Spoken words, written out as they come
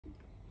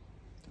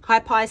Hi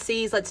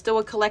Pisces, let's do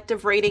a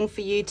collective reading for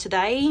you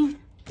today.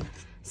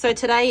 So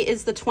today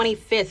is the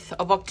 25th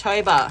of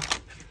October,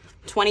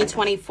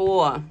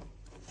 2024.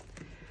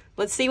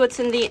 Let's see what's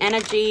in the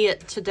energy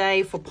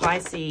today for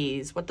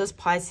Pisces. What does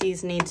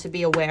Pisces need to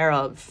be aware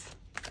of?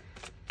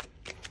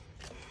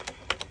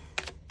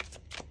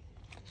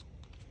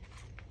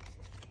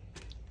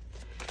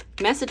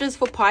 Messages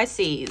for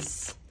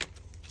Pisces.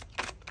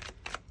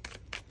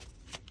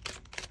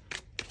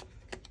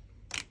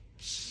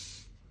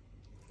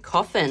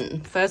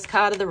 Coffin, first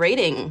card of the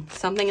reading.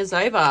 Something is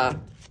over.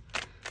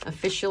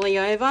 Officially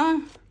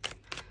over.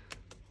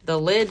 The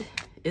lid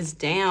is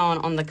down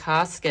on the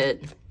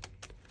casket.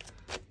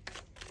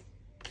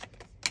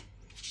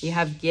 You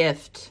have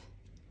gift.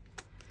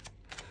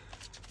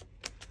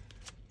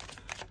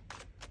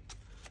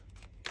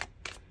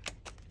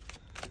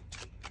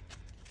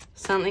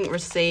 Something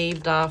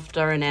received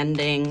after an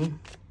ending.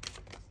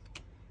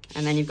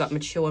 And then you've got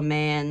mature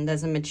man.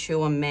 There's a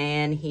mature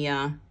man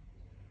here.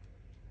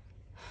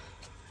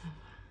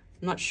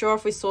 I'm not sure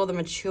if we saw the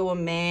mature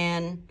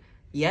man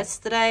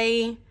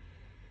yesterday.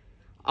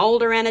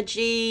 Older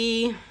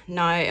energy.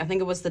 No, I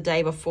think it was the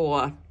day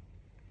before.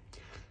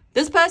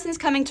 This person's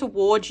coming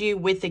towards you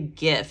with a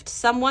gift.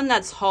 Someone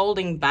that's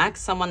holding back,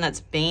 someone that's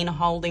been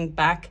holding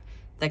back.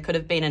 There could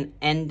have been an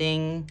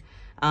ending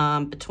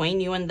between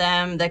you and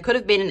them. There could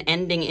have been an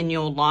ending in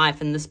your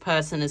life, and this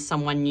person is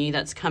someone new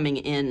that's coming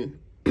in.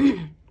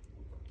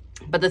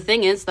 But the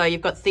thing is, though,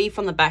 you've got Thief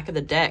on the back of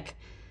the deck.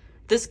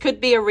 This could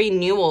be a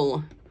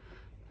renewal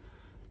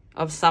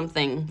of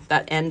something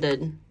that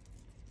ended.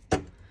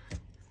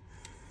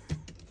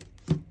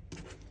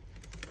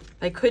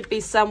 They could be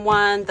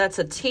someone that's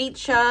a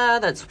teacher,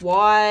 that's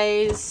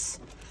wise,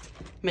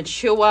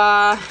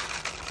 mature.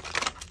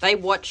 They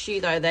watch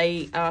you, though.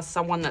 They are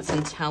someone that's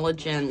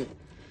intelligent,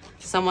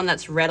 someone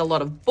that's read a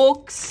lot of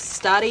books,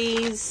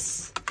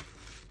 studies.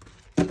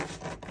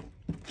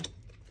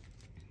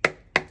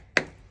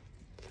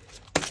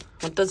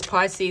 What does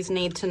Pisces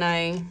need to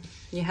know?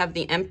 You have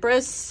the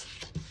Empress.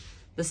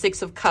 The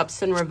Six of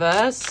Cups in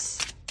reverse.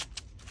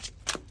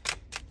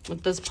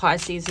 What does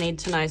Pisces need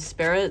to know,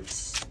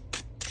 spirits?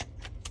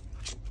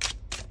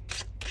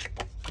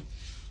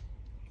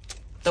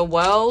 The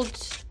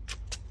World.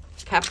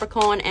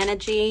 Capricorn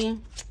energy.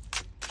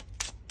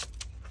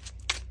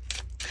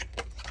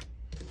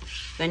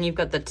 Then you've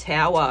got the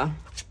Tower.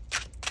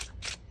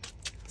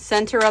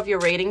 Center of your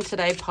reading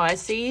today,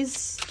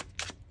 Pisces.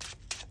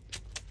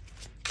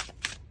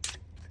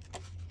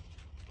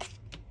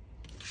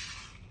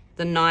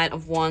 The Knight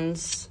of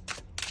Wands.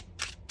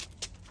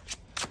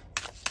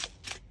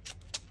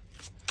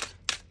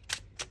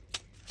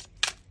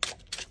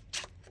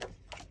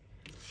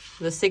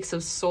 The Six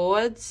of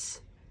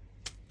Swords.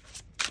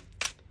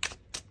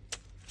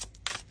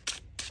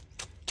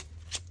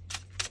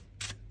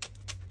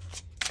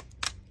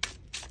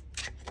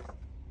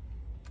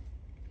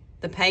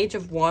 The Page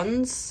of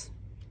Wands.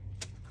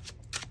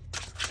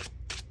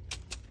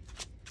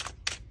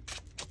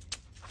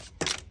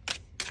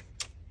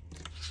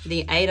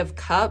 The Eight of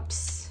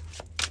Cups.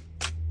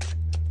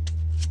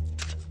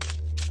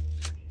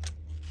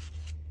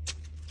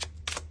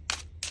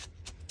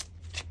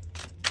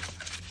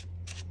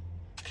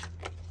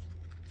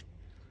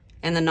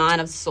 And the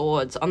Nine of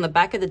Swords. On the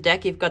back of the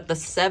deck, you've got the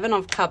Seven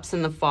of Cups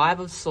and the Five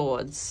of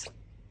Swords.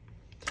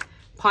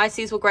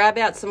 Pisces will grab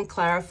out some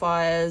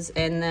clarifiers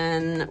and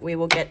then we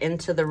will get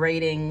into the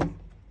reading.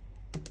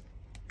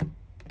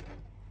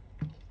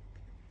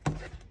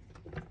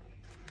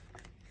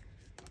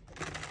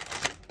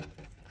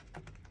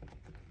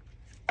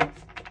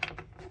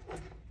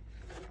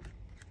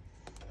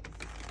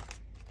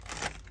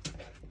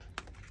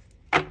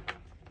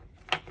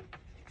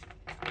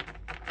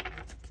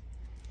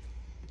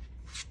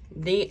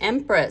 The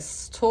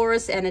Empress,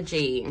 Taurus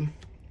energy.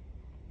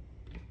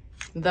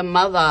 The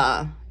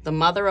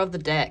mother of the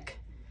deck.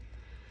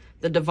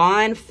 The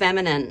Divine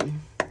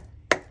Feminine.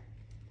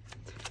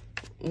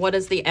 What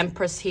is the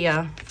Empress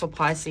here for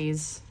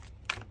Pisces?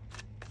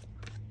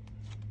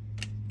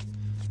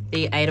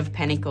 The Eight of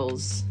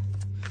Pentacles.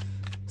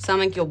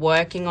 Something you're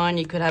working on.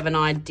 You could have an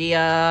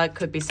idea. It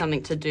could be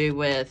something to do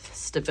with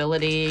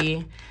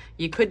stability.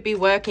 You could be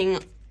working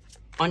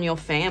on your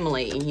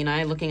family, you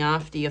know, looking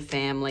after your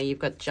family. You've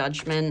got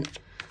Judgment.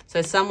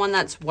 So someone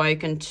that's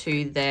woken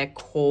to their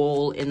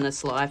call in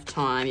this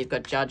lifetime. You've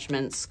got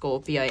Judgment,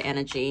 Scorpio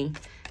energy,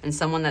 and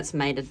someone that's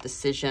made a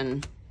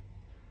decision.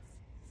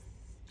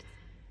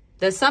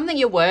 There's something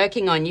you're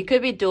working on. You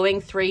could be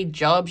doing 3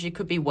 jobs. You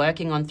could be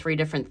working on 3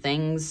 different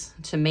things.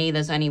 To me,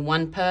 there's only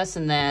one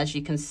person there. As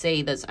you can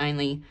see, there's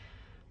only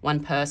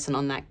one person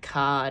on that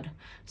card.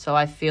 So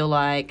I feel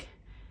like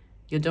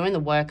you're doing the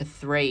work of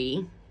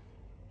 3.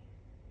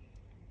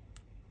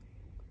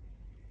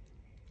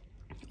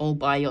 All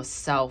by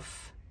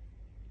yourself.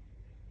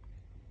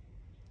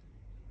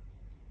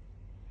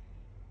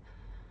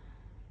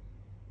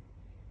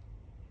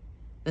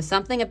 There's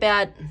something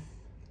about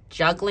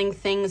juggling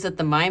things at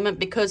the moment,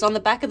 because on the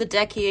back of the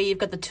deck here, you've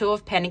got the Two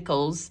of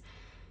Pentacles,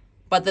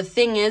 But the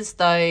thing is,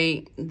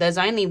 though, there's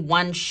only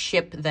one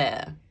ship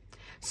there.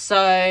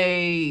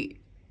 So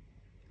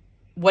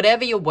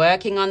whatever you're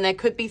working on, there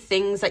could be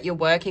things that you're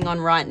working on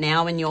right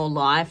now in your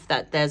life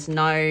that there's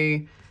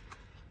no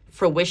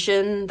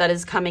fruition that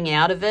is coming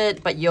out of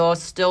it, but you're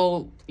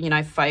still, you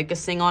know,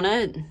 focusing on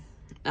it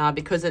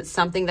because it's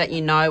something that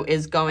you know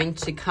is going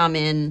to come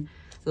in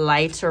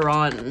later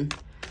on.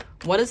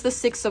 What is the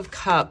Six of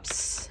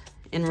Cups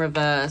in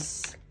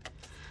reverse?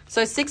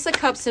 So Six of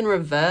Cups in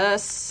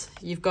reverse,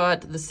 you've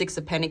got the Six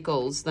of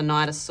Pentacles, the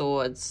Knight of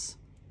Swords.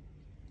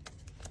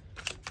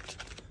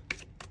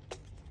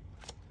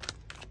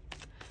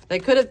 There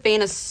could have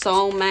been a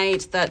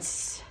soulmate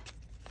that's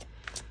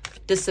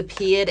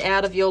disappeared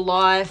out of your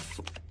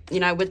life, you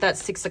know, with that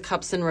Six of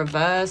Cups in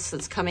reverse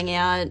that's coming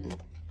out.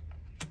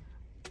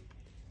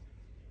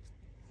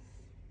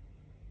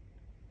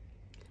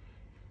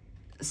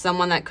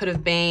 Someone that could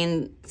have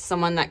been,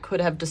 someone that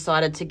could have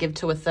decided to give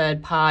to a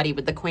third party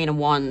with the Queen of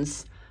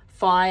Wands.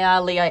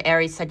 Fire, Leo,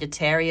 Aries,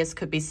 Sagittarius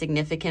could be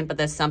significant, but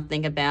there's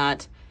something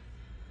about,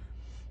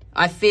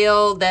 I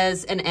feel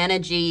there's an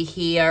energy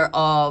here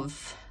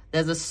of,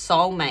 there's a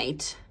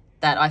soulmate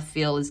that I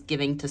feel is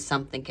giving to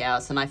something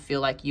else, and I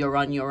feel like you're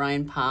on your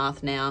own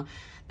path now.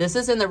 This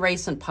is in the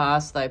recent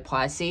past though,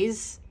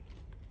 Pisces.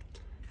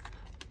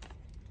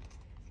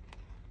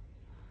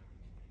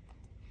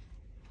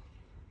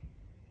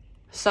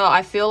 So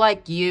I feel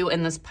like you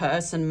and this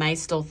person may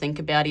still think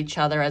about each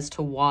other as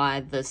to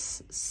why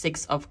this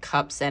Six of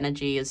Cups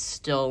energy is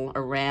still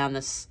around,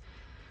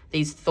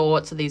 these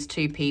thoughts of these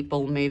two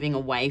people moving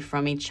away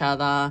from each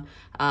other.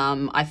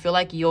 I feel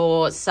like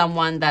you're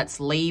someone that's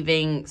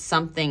leaving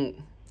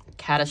something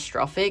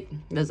catastrophic.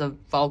 There's a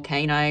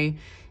volcano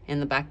in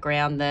the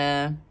background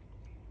there.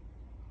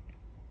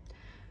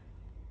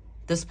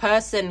 This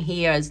person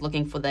here is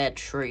looking for their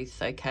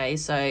truth, okay?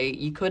 So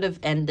you could have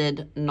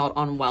ended not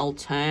on well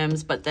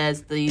terms, but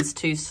there's these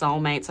two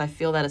soulmates I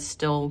feel that are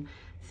still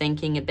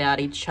thinking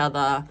about each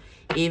other,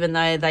 even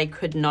though they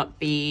could not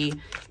be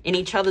in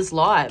each other's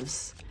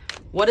lives.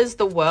 What is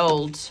the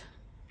World?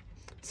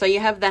 So you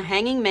have the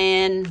Hanging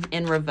Man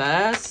in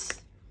reverse.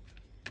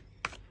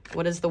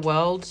 What is the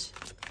World?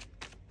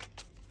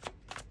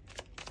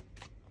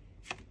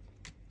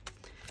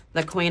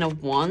 The Queen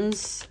of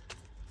Wands.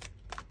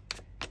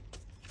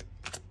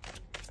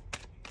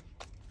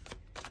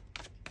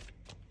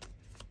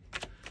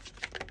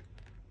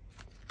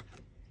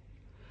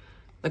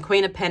 The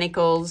Queen of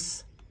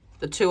Pentacles,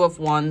 the Two of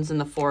Wands,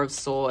 and the Four of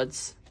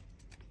Swords.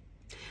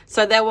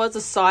 So there was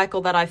a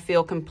cycle that I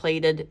feel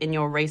completed in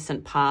your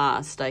recent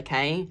past,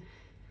 okay?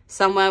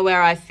 Somewhere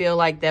where I feel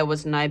like there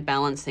was no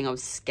balancing of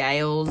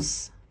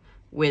scales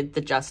with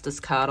the Justice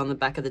card on the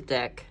back of the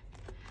deck.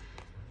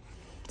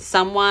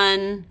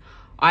 Someone,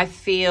 I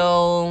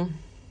feel,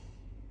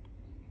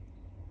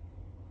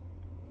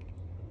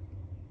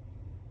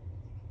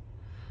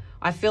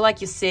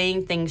 like you're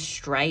seeing things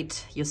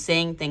straight. You're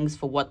seeing things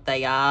for what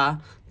they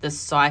are. This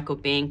cycle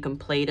being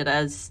completed,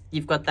 as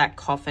you've got that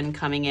coffin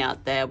coming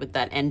out there with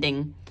that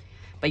ending.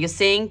 But you're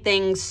seeing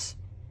things,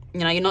 you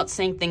know, you're not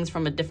seeing things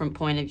from a different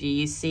point of view.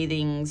 You see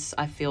things,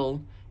 I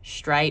feel,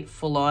 straight,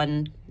 full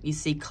on. You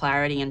see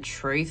clarity and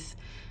truth.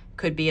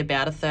 Could be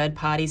about a third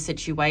party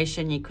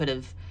situation. You could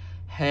have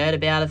heard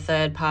about a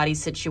third party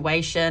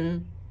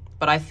situation.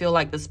 But I feel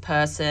like this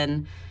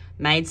person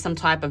made some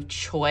type of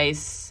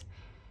choice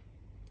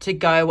to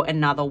go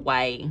another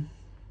way.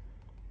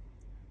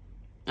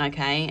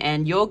 Okay,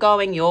 and you're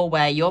going your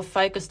way. You're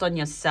focused on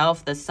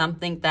yourself. There's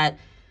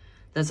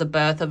a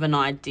birth of an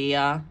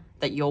idea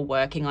that you're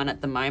working on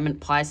at the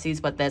moment,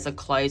 Pisces, but there's a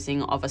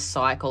closing of a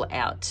cycle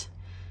out.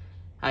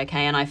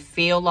 Okay, and I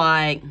feel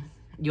like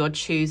you're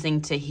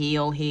choosing to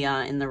heal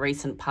here in the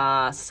recent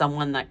past.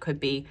 Someone that could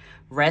be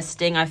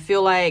resting. I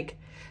feel like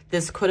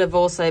this could have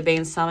also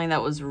been something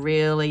that was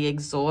really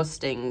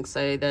exhausting.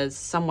 So there's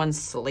someone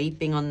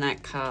sleeping on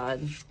that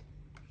card.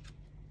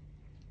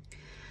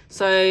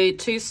 So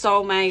two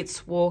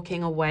soulmates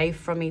walking away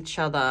from each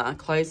other,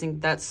 closing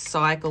that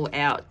cycle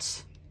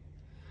out.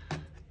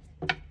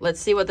 Let's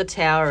see what the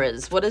Tower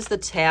is. What is the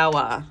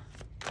Tower?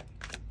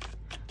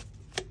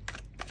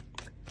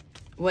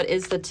 What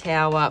is the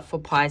Tower for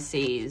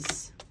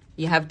Pisces?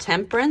 You have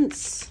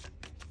Temperance.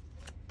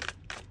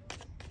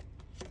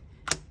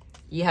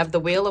 You have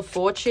the Wheel of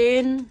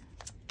Fortune.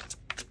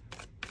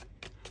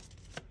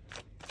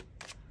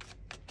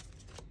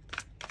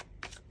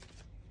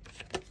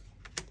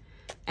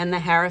 And the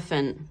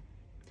Hierophant.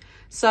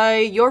 So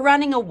you're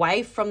running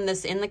away from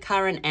this in the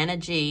current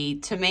energy.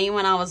 To me,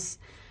 when I was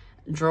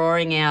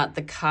drawing out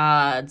the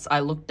cards,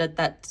 I looked at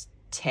that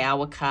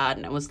Tower card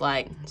and it was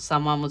like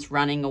someone was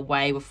running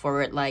away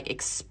before it like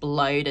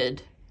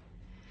exploded.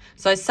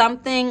 So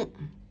something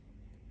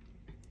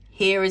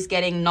here is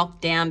getting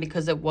knocked down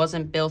because it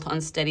wasn't built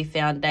on steady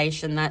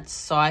foundation. That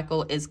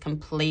cycle is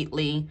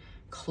completely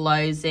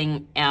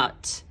closing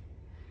out.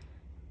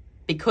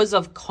 Because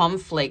of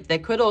conflict, there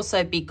could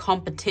also be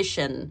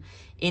competition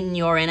in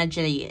your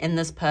energy, in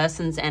this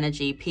person's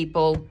energy.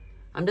 People,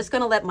 I'm just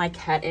going to let my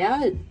cat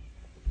out.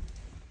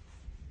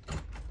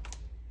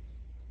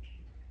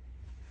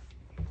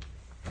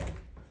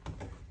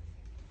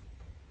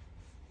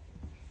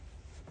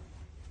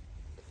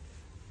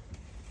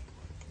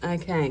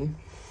 Okay.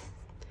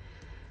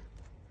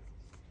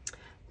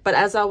 But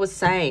as I was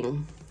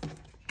saying,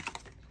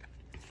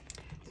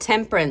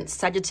 Temperance,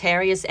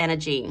 Sagittarius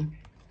energy. I'm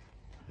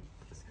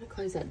just going to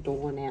close that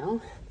door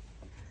now.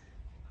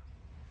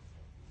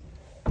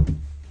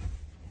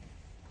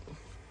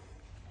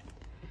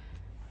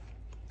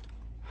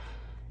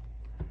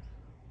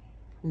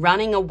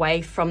 Running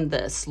away from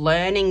this,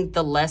 learning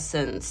the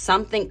lessons.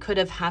 Something could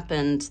have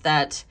happened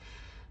that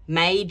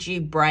made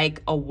you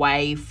break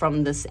away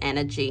from this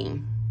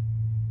energy.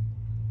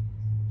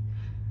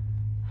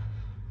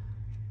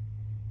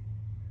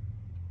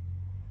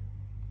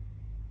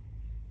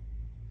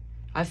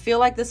 I feel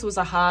like this was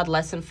a hard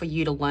lesson for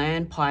you to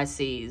learn,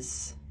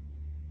 Pisces.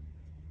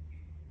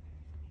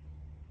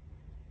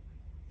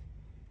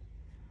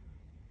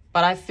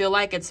 But I feel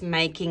like it's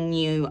making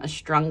you a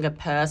stronger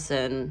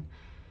person.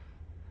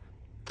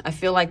 I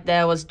feel like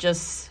there was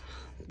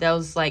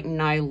like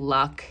no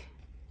luck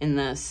in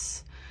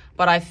this.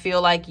 But I feel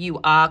like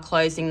you are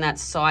closing that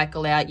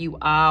cycle out. You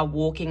are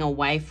walking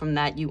away from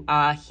that. You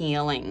are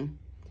healing.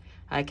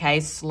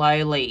 Okay,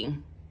 slowly.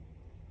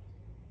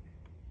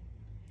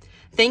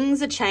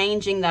 Things are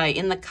changing though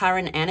in the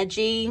current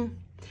energy.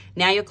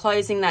 Now you're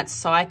closing that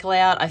cycle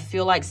out. I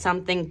feel like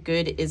something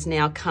good is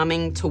now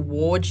coming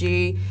towards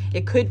you.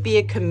 It could be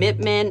a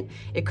commitment.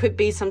 It could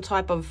be some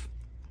type of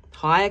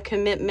higher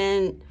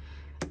commitment.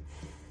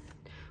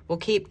 We'll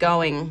keep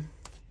going.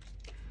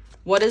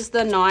 What is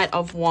the Knight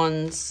of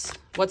Wands?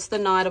 What's the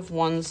Knight of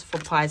Wands for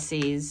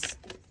Pisces?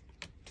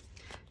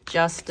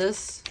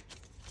 Justice.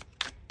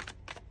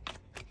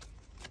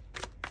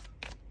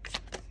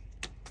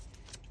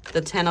 The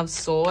Ten of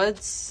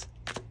Swords.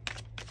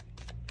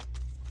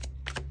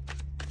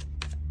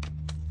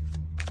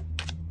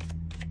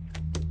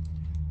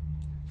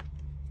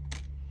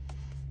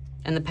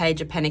 And the Page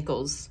of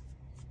Pentacles.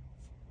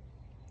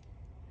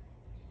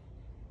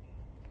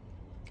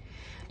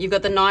 You've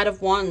got the Knight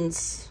of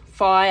Wands,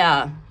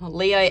 fire,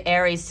 Leo,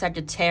 Aries,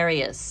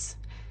 Sagittarius.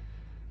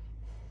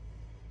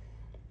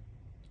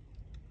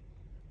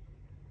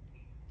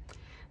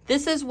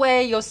 This is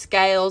where your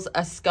scales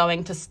are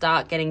going to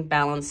start getting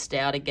balanced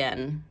out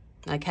again.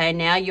 Okay,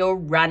 now you're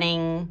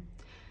running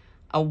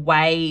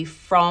away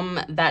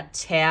from that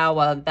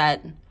tower,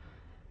 that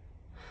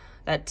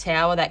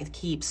tower that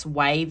keeps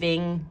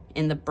waving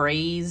in the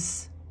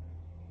breeze.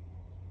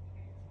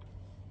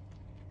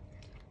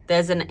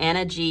 There's an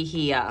energy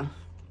here.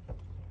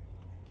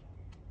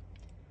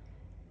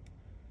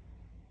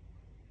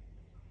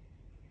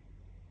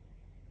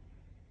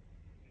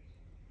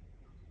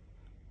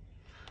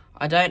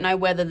 I don't know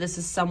whether this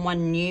is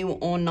someone new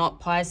or not,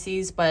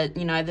 Pisces, but,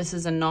 you know, this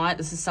is a knight.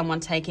 This is someone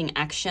taking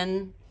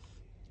action.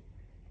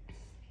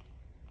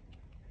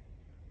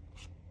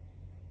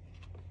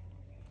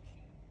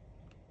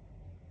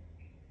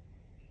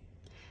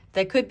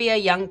 There could be a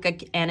younger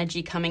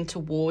energy coming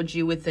towards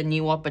you with a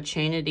new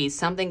opportunity,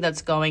 something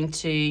that's going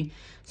to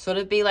sort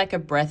of be like a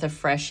breath of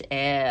fresh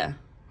air,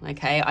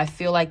 okay? I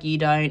feel like you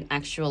don't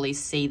actually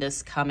see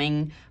this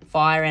coming.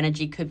 Fire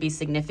energy could be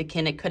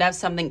significant. It could have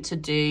something to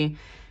do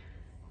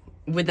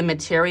with the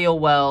material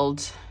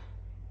world.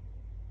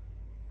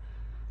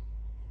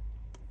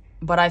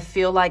 But I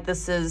feel like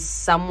this is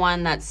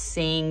someone that's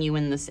seeing you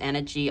in this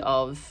energy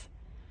of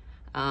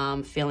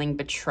feeling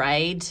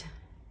betrayed.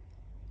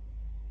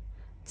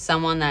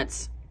 Someone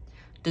that's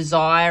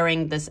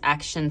desiring this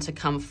action to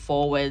come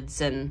forwards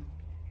and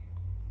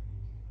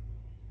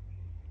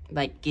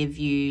like give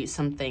you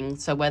something.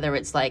 So whether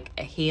it's like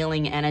a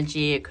healing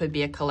energy, it could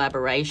be a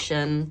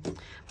collaboration,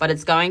 but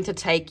it's going to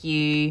take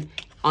you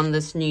on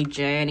this new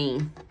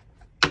journey.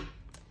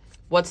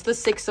 What's the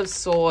Six of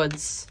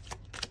Swords?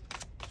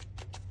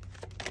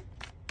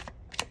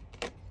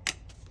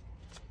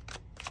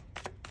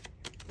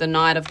 The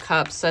Knight of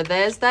Cups. So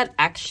there's that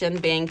action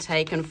being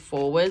taken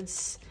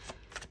forwards.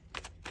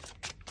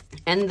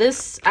 And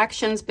this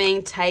action's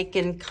being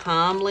taken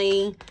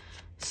calmly,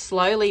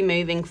 slowly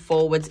moving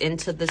forwards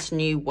into this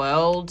new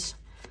world.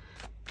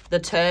 The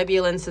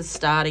turbulence is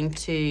starting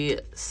to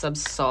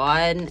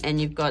subside,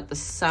 and you've got the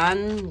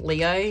Sun,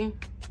 Leo,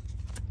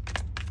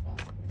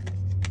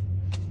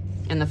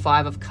 and the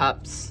Five of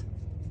Cups.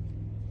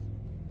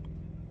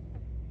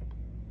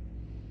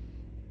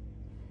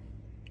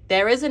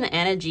 There is an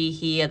energy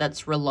here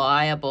that's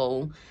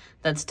reliable,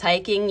 that's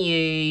taking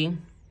you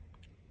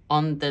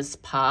on this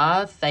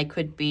path. They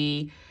could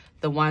be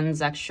the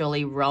ones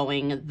actually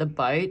rowing the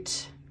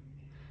boat.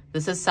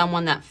 This is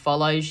someone that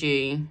follows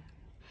you.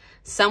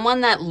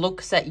 Someone that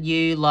looks at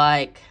you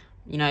like,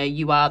 you know,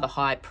 you are the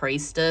high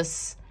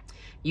priestess.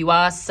 You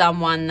are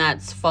someone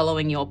that's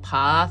following your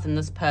path, and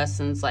this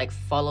person's like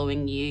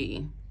following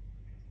you.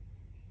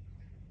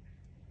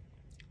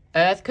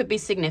 Earth could be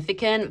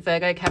significant.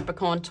 Virgo,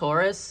 Capricorn,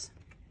 Taurus.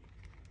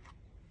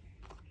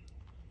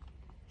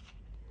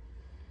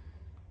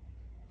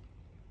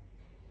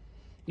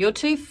 You're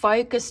too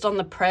focused on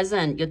the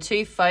present. You're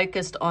too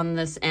focused on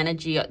this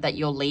energy that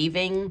you're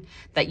leaving,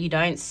 that you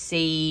don't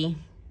see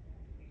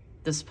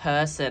this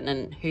person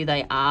and who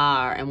they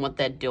are and what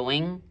they're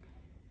doing.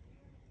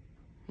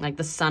 Like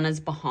the sun is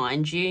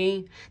behind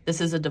you. This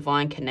is a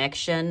divine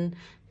connection.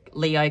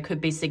 Leo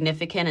could be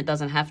significant. It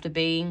doesn't have to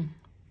be.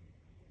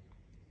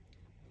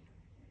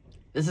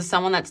 This is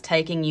someone that's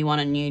taking you on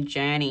a new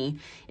journey.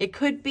 It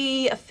could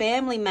be a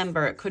family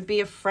member. It could be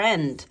a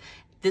friend.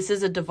 This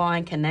is a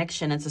divine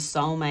connection. It's a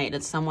soulmate.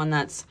 It's someone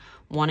that's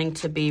wanting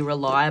to be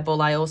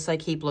reliable. I also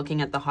keep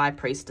looking at the High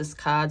Priestess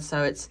card.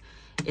 So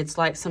it's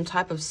like some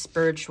type of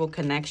spiritual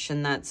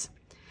connection that's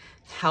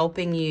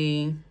helping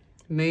you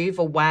move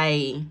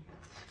away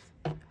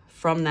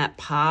from that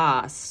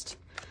past.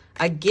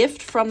 A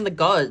gift from the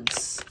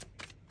gods.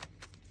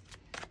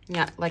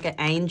 Yeah, like an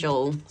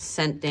angel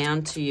sent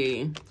down to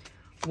you.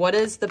 What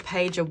is the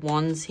Page of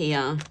Wands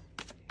here?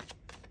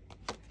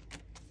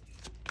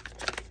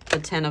 The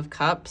Ten of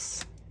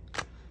Cups,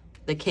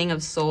 the King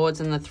of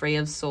Swords, and the Three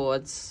of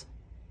Swords.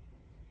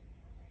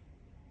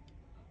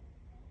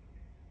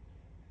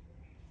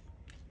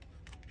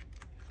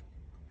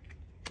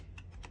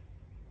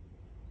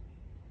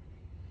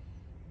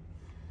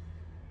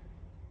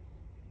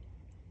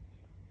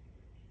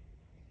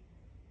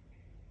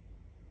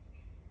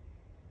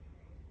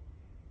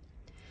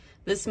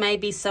 This may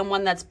be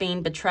someone that's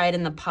been betrayed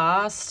in the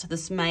past.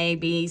 This may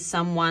be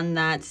someone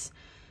that's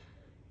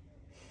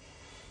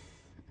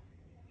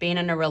been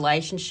in a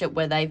relationship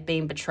where they've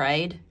been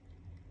betrayed,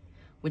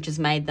 which has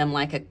made them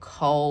like a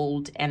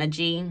cold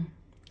energy.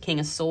 King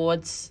of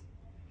Swords.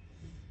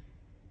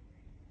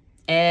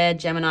 Air,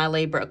 Gemini,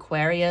 Libra,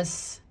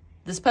 Aquarius.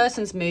 This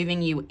person's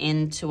moving you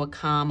into a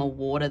calmer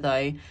water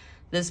though.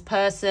 This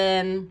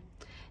person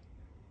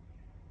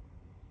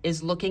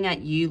is looking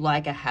at you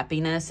like a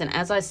happiness. And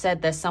as I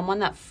said, there's someone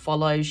that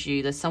follows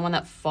you. There's someone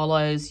that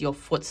follows your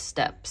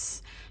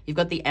footsteps. You've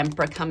got the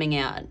Emperor coming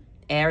out.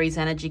 Aries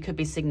energy could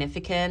be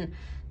significant.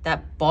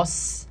 That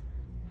boss,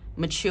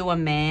 mature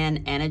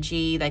man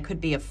energy. They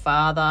could be a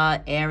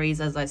father. Aries,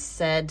 as I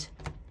said.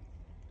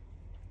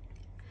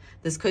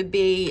 This could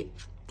be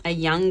a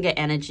younger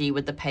energy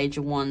with the Page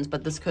of Wands,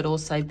 but this could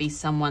also be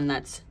someone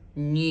that's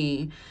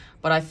new.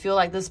 But I feel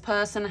like this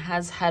person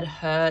has had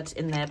hurt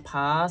in their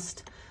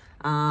past.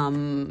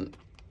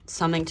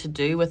 Something to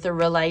do with a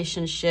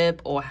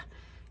relationship, or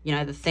you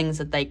know, the things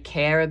that they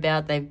care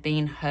about. They've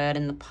been hurt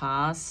in the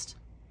past,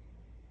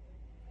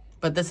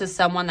 but this is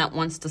someone that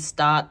wants to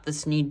start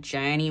this new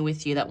journey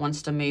with you, that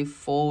wants to move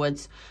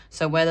forwards.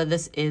 So whether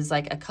this is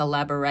like a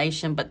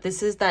collaboration, but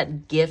this is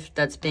that gift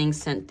that's being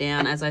sent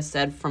down, as I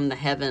said, from the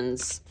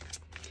heavens.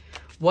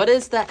 What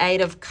is the Eight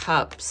of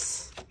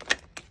Cups?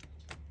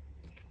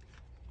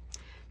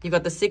 You've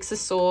got the Six of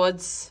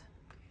Swords,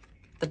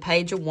 the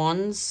Page of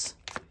Wands.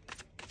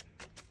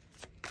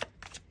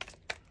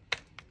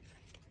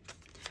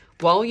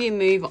 While you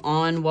move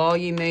on, while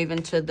you move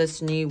into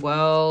this new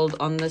world,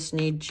 on this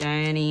new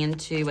journey,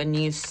 into a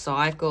new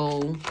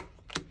cycle,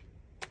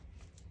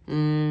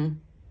 there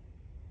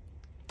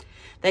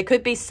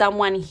could be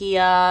someone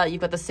here, you've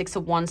got the Six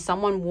of Wands,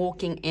 someone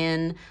walking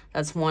in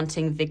that's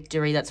wanting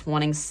victory, that's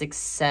wanting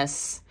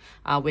success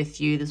with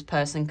you. This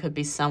person could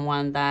be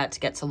someone that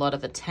gets a lot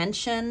of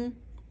attention.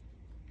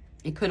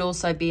 It could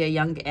also be a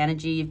younger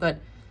energy. You've got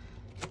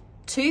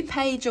two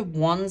Page of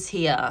Wands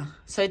here.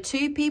 So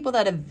two people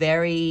that are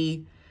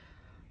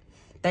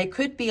they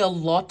could be a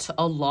lot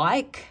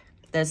alike.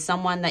 There's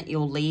someone that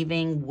you're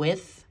leaving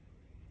with,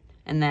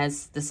 and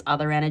there's this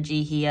other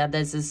energy here.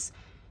 There's this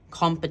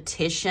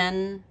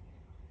competition.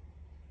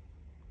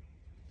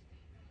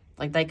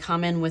 Like they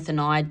come in with an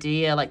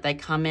idea, like they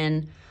come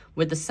in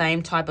with the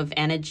same type of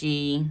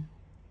energy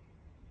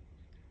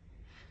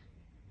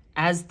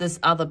as this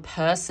other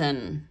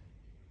person.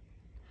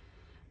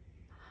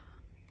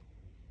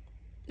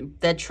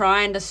 They're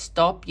trying to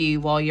stop you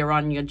while you're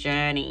on your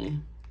journey.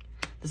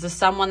 This is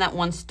someone that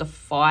wants to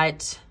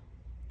fight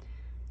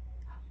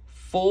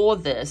for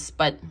this,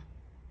 but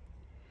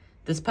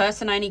this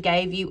person only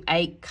gave you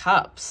 8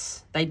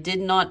 cups. They did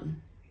not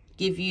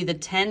give you the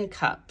 10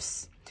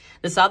 cups.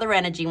 This other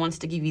energy wants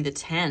to give you the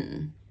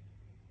 10.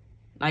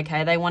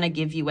 Okay, they want to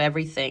give you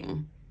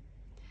everything.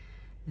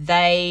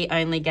 They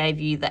only gave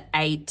you the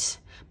 8,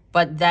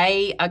 but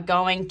they are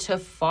going to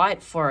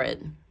fight for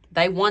it.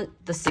 They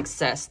want the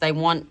success. They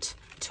want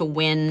to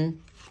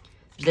win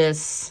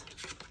this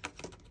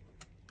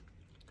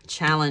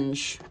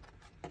challenge.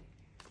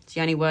 It's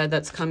the only word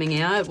that's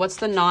coming out. What's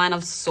the Nine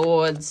of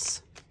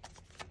Swords?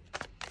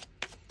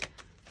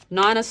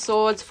 Nine of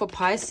Swords for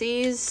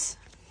Pisces.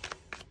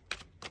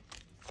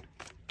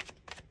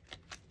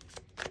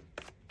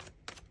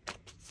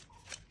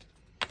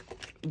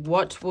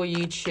 What will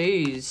you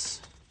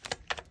choose?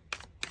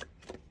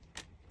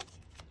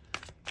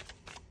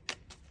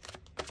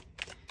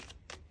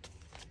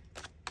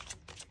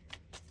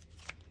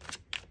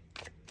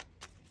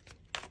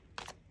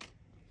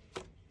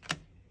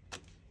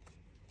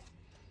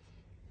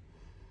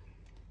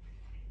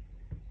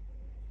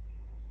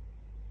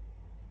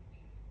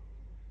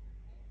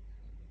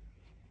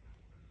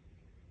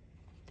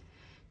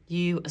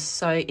 You are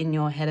so in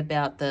your head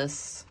about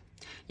this.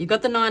 You've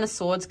got the Nine of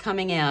Swords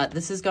coming out.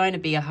 This is going to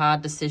be a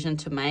hard decision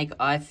to make,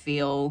 I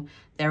feel.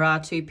 There are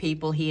two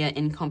people here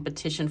in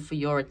competition for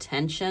your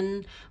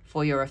attention,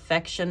 for your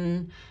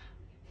affection,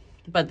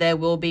 but there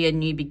will be a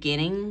new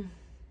beginning.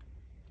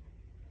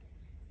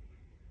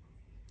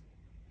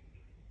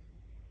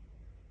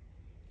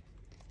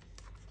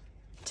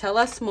 Tell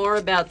us more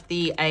about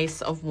the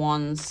Ace of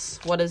Wands.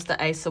 What is the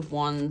Ace of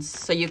Wands?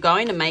 So you're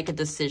going to make a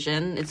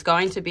decision. It's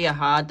going to be a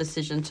hard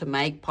decision to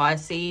make,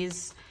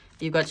 Pisces.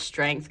 You've got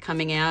Strength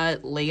coming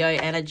out, Leo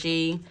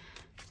energy.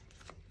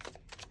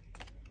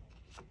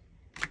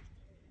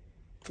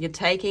 You're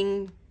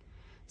taking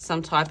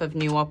some type of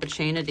new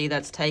opportunity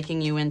that's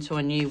taking you into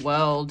a new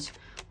world.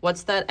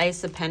 What's that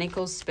Ace of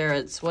Pentacles,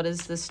 spirits? What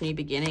is this new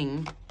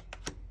beginning?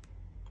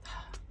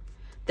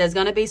 There's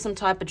going to be some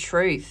type of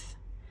truth.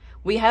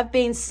 We have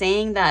been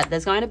seeing that.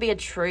 There's going to be a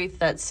truth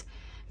that's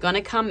going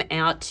to come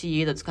out to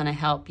you that's going to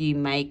help you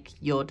make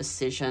your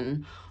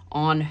decision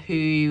on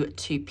who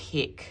to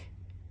pick.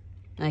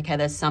 Okay,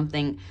 there's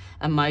something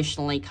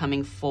emotionally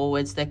coming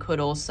forwards. There could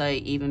also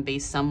even be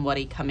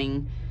somebody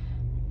coming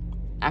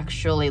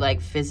actually like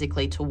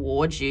physically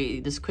towards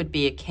you. This could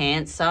be a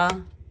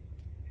Cancer.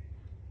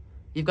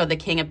 You've got the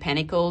King of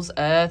Pentacles,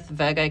 Earth,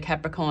 Virgo,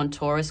 Capricorn,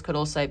 Taurus could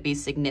also be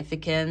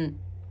significant.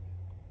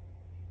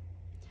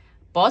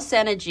 Boss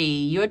energy,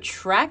 you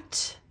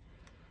attract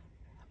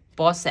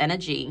boss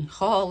energy.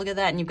 Oh, look at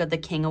that. And you've got the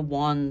King of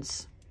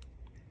Wands.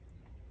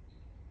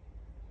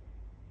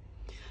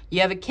 You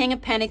have a King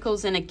of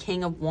Pentacles and a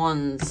King of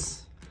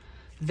Wands.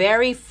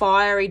 Very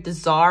fiery,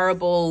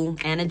 desirable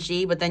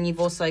energy, but then you've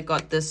also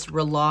got this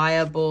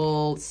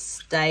reliable,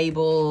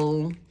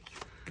 stable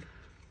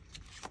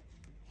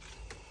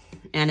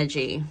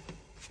energy.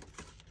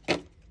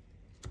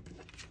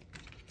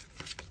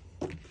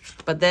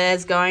 But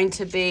there's going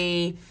to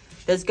be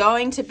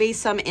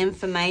some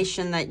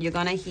information that you're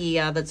going to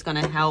hear that's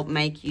going to help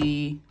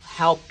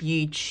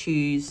you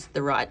choose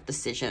the right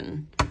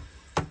decision.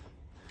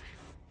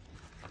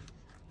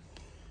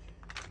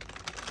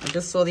 I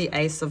just saw the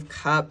Ace of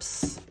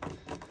Cups.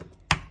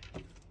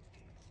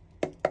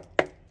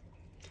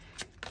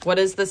 What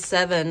is the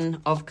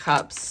Seven of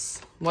Cups?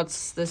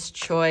 What's this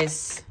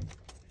choice?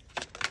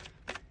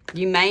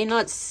 You may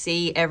not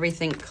see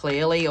everything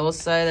clearly.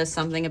 Also, there's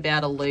something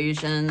about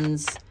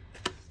illusions.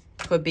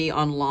 Could be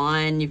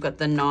online. You've got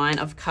the Nine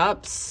of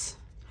Cups.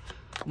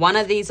 One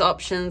of these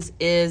options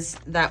is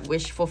that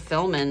wish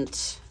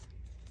fulfillment.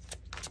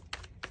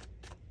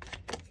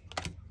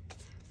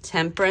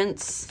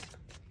 Temperance.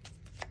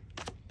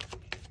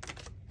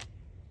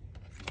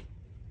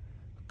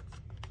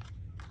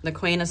 The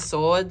Queen of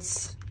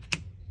Swords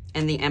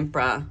and the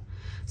Emperor.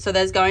 So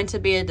there's going to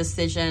be a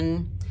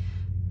decision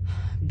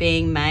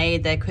being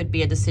made. There could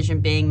be a decision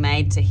being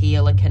made to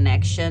heal a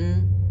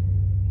connection.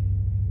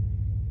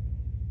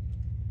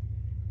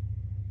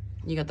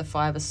 You got the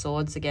Five of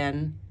Swords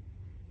again.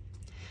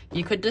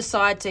 You could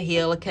decide to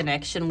heal a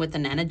connection with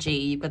an energy.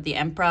 You've got the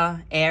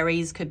Emperor.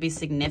 Aries could be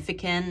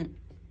significant.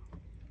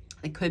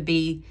 It could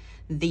be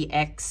the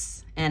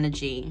X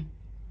energy.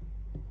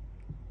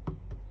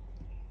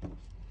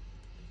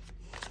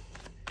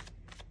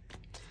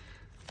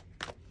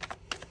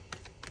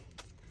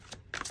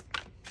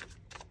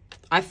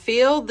 I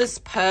feel this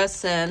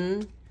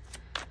person,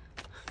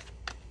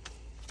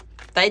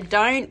 they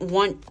don't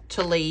want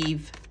to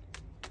leave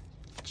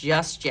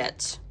just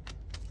yet,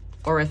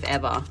 or if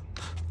ever.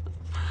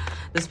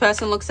 This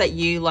person looks at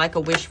you like a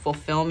wish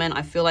fulfillment.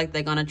 I feel like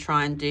they're going to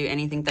try and do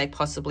anything they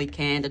possibly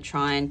can to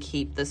try and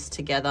keep this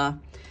together.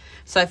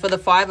 So for the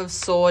Five of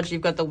Swords,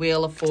 you've got the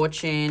Wheel of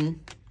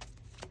Fortune.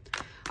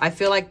 I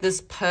feel like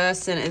this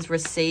person is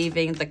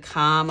receiving the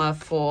karma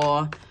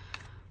for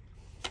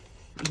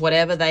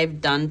whatever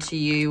they've done to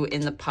you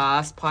in the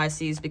past,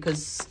 Pisces,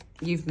 because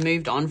you've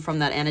moved on from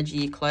that energy.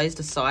 You closed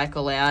a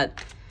cycle out.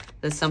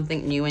 There's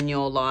something new in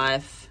your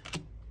life.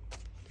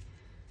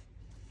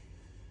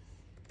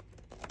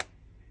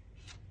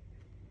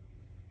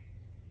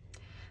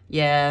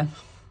 Yeah.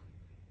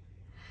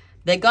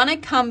 They're going to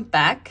come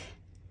back.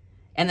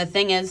 And the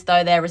thing is,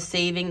 though, they're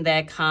receiving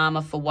their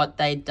karma for what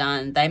they've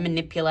done. They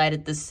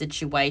manipulated this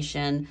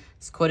situation.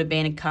 This could have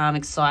been a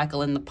karmic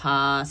cycle in the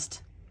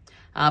past.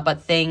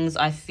 But things,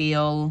 I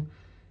feel,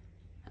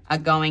 are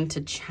going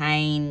to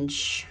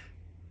change.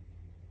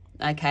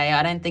 Okay,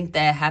 I don't think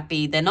they're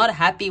happy. They're not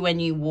happy when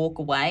you walk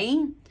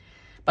away.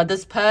 But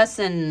this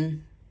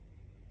person,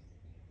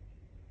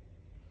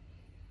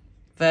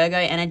 Virgo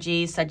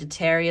energy,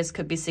 Sagittarius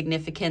could be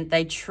significant.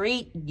 They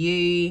treat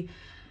you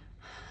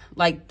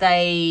like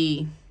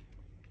they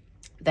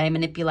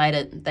manipulate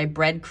it. They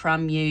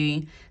breadcrumb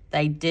you.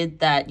 They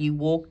did that. You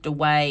walked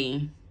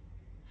away.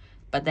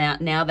 But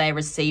now they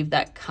receive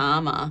that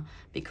karma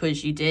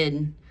because you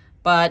did.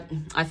 But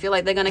I feel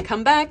like they're going to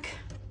come back.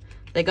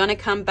 They're going to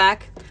come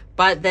back.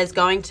 But there's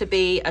going to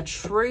be a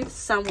truth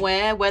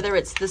somewhere, whether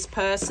it's this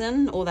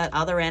person or that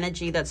other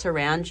energy that's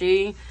around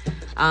you,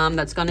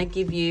 that's going to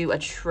give you a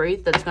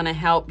truth that's going to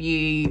help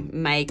you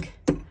make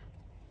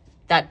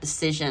that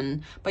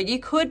decision. But you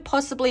could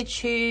possibly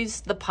choose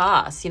the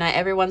pass. You know,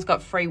 everyone's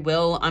got free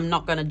will. I'm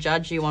not going to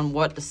judge you on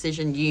what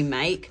decision you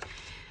make.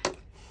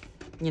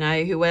 You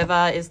know,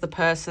 whoever is the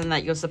person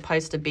that you're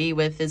supposed to be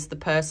with is the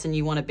person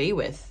you want to be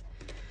with.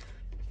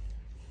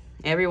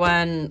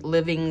 Everyone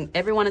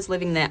is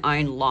living their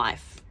own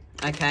life,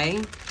 okay?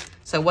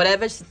 So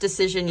whatever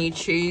decision you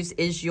choose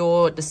is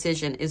your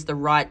decision, is the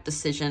right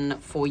decision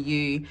for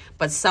you.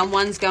 But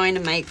someone's going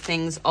to make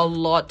things a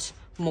lot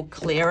more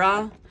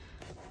clearer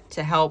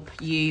to help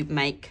you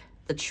make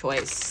the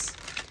choice.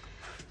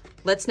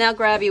 Let's now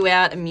grab you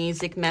out a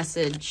music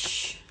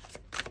message.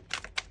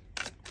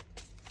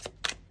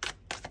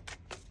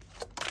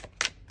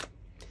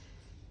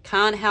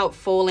 Can't Help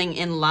Falling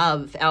in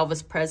Love,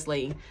 Elvis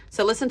Presley.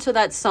 So listen to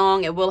that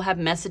song. It will have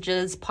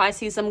messages.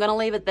 Pisces, I'm going to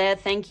leave it there.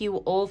 Thank you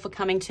all for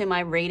coming to my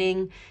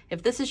reading.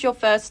 If this is your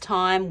first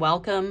time,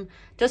 welcome.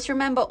 Just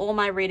remember, all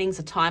my readings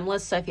are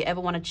timeless. So if you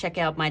ever want to check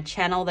out my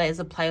channel, there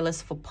is a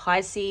playlist for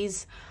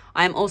Pisces.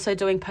 I am also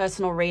doing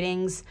personal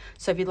readings.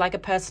 So if you'd like a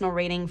personal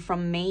reading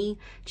from me,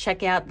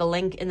 check out the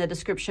link in the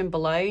description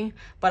below.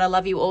 But I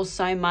love you all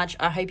so much.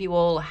 I hope you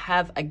all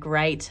have a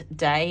great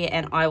day,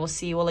 and I will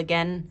see you all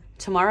again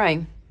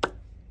tomorrow.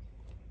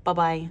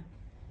 Bye-bye.